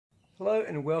Hello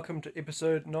and welcome to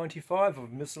episode 95 of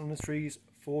Missle Industries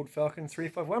Ford Falcon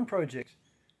 351 project.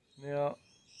 Now,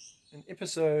 in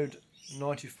episode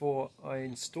 94 I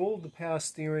installed the power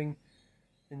steering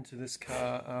into this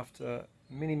car after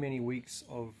many weeks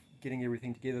of getting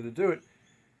everything together to do it.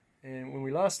 And when we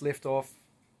last left off,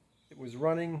 it was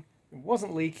running, it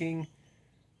wasn't leaking,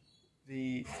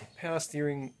 the power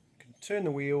steering could turn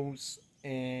the wheels,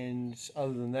 and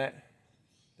other than that,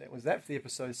 that was that for the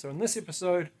episode. So in this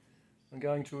episode I'm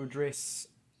going to address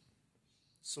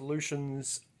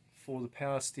solutions for the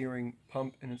power steering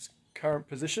pump in its current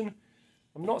position.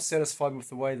 I'm not satisfied with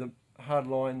the way the hard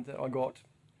line that I got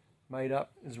made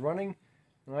up is running,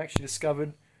 and I actually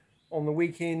discovered on the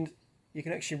weekend you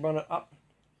can actually run it up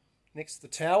next to the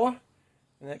tower,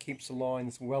 and that keeps the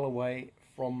lines well away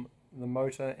from the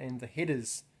motor and the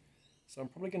headers. So I'm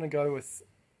probably going to go with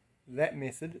that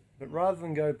method, but rather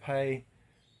than go pay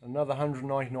another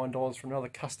 $199 for another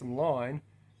custom line,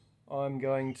 I'm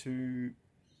going to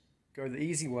go the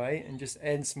easy way and just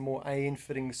add some more AN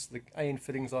fittings, the AN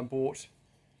fittings I bought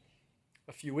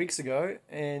a few weeks ago,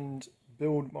 and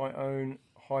build my own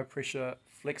high pressure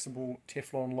flexible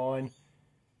Teflon line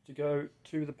to go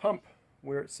to the pump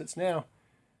where it sits now.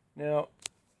 Now,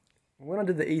 when I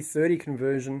did the E30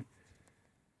 conversion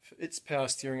for its power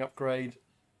steering upgrade,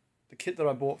 the kit that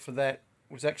I bought for that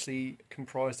was actually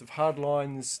comprised of hard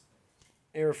lines,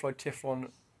 Aeroflow Teflon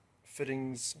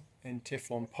fittings and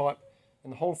Teflon pipe,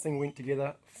 and the whole thing went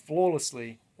together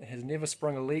flawlessly. It has never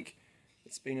sprung a leak.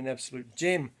 It's been an absolute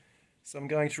gem. So I'm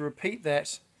going to repeat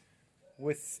that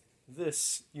with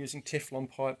this using Teflon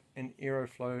pipe and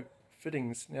Aeroflow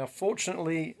fittings. Now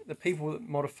fortunately, the people that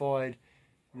modified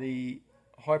the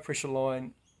high pressure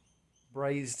line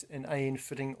brazed an AN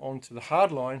fitting onto the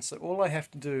hard line, so all I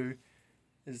have to do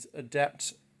is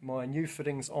adapt my new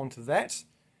fittings onto that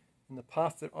in the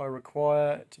path that I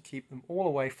require to keep them all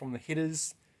away from the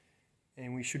headers,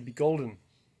 and we should be golden.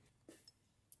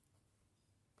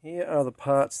 Here are the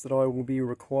parts that I will be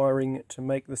requiring to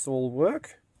make this all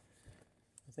work.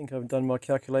 I think I've done my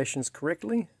calculations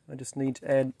correctly. I just need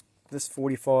to add this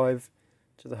 45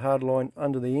 to the hard line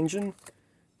under the engine,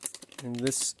 and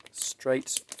this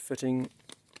straight fitting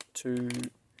to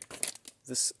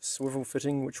this swivel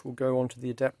fitting, which will go onto the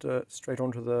adapter straight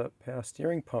onto the power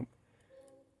steering pump.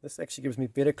 This actually gives me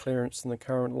better clearance than the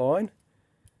current line,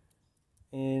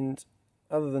 and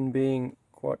other than being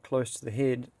quite close to the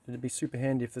head, it'd be super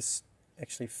handy if this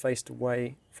actually faced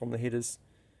away from the headers.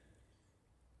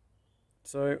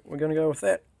 So we're going to go with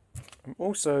that. I'm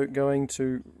also going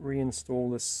to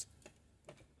reinstall this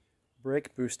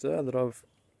brake booster that I've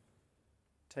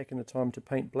taken the time to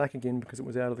paint black again because it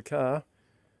was out of the car.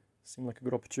 Seemed like a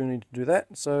good opportunity to do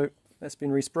that, so that's been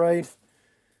resprayed.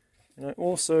 And I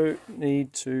also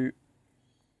need to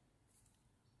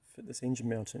fit this engine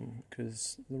mount in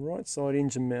because the right side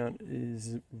engine mount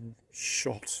is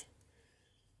shot,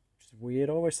 which is weird.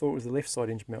 I always thought it was the left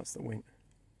side engine mounts that went.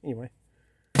 Anyway,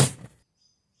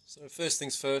 so first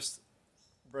things first,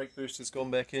 brake booster's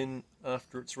gone back in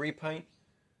after its repaint,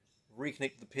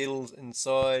 reconnected the pedals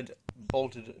inside,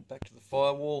 bolted it back to the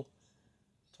firewall,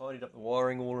 tidied up the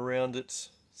wiring all around it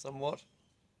somewhat,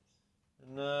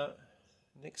 and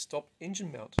next stop,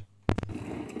 engine mount.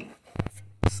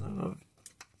 So I've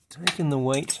taken the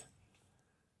weight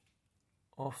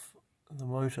off the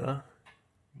motor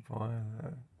via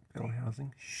the bell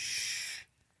housing,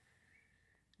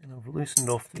 and I've loosened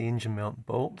off the engine mount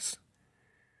bolts.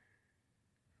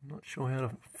 I'm not sure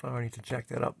how far I need to jack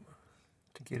that up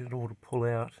to get it all to pull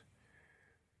out,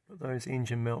 but those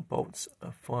engine mount bolts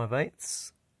are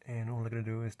 5/8, and all I'm going to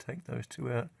do is take those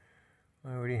two out.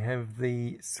 I already have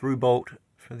the through bolt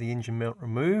for the engine mount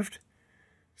removed,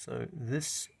 so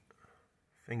this,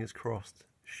 fingers crossed,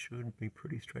 should be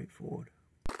pretty straightforward.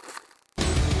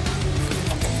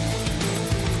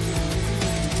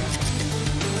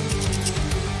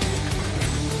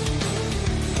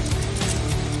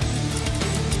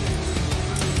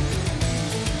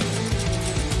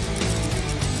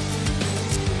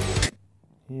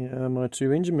 Here are my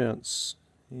two engine mounts.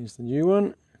 Here's the new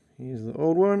one, here's the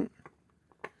old one.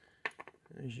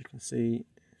 As you can see,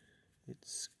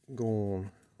 it's gone.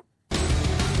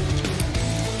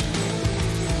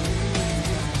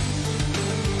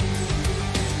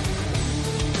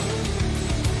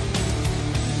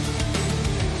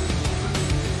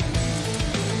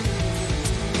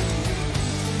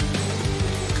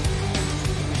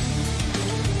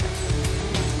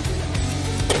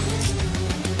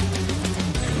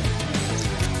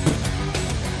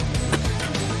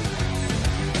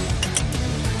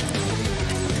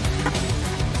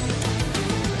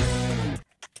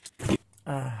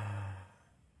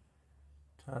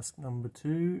 Task number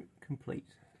 2 complete.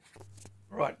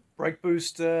 Right, brake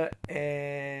booster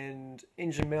and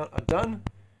engine mount are done.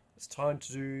 It's time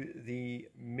to do the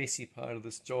messy part of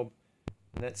this job,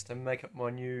 and that's to make up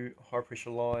my new high pressure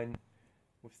line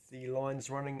with the lines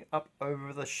running up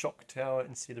over the shock tower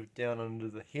instead of down under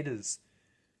the headers.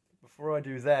 But before I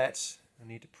do that, I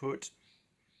need to put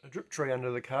a drip tray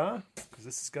under the car because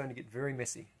this is going to get very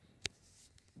messy.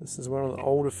 This is one of the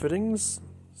older fittings,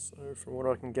 so from what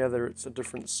I can gather it's a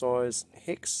different size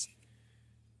hex.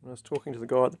 When I was talking to the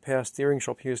guy at the power steering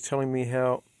shop, he was telling me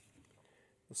how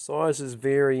the sizes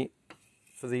vary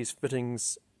for these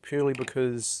fittings purely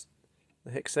because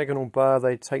the hexagonal bar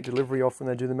they take delivery of when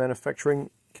they do the manufacturing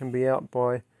can be out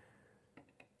by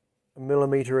a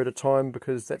millimetre at a time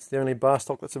because that's the only bar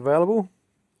stock that's available.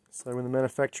 So when the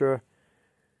manufacturer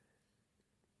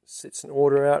sets an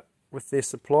order out with their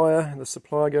supplier, and the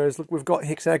supplier goes, look, we've got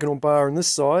hexagonal bar in this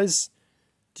size,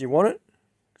 do you want it?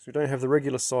 Because we don't have the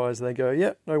regular size. They go,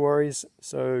 yeah, no worries.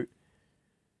 So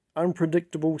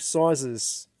unpredictable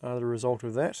sizes are the result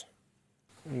of that.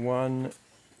 One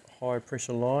high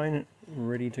pressure line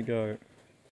ready to go.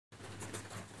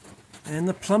 And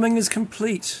the plumbing is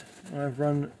complete. I've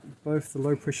run both the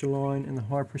low pressure line and the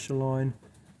high pressure line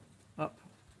up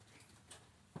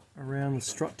around the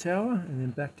strut tower and then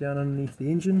back down underneath the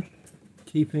engine,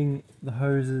 keeping the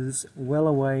hoses well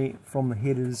away from the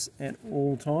headers at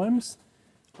all times,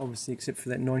 obviously except for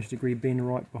that 90-degree bend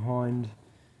right behind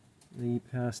the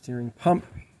power steering pump,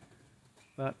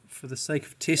 but for the sake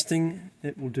of testing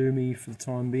it will do me for the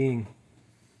time being.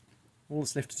 All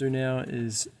that's left to do now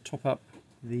is top up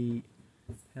the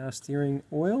power steering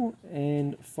oil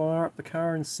and fire up the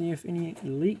car and see if any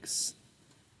leaks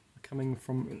are coming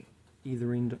from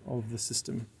either end of the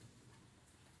system.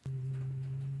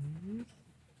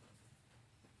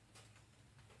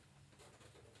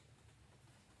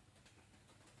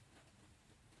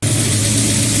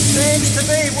 Seems to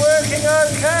be working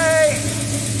okay.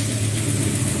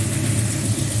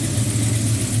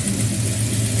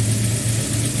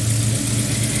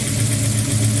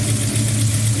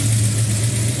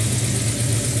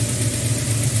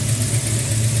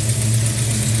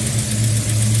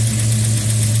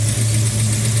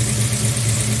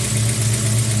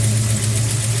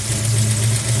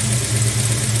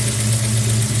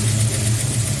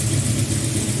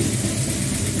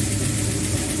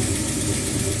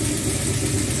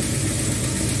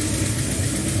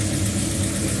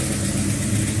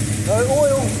 No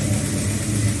oil.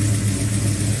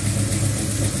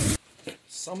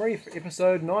 Summary for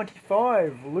episode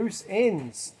 95, loose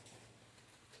ends.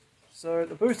 So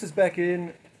the booster's back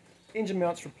in, engine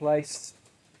mount's replaced.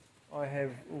 I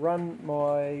have run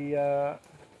my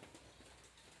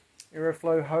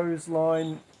aeroflow hose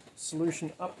line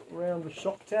solution up around the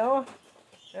shock tower,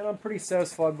 and I'm pretty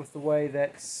satisfied with the way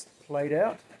that's played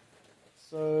out.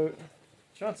 So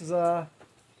chances are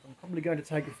I'm probably going to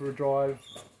take it for a drive,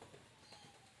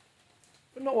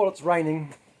 but not while it's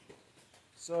raining.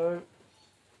 So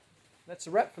that's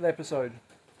a wrap for the episode.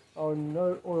 Oh,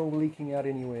 no oil leaking out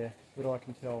anywhere that I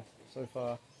can tell so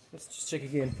far. Let's just check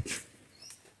again.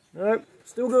 Nope,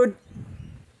 still good.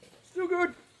 Still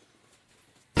good.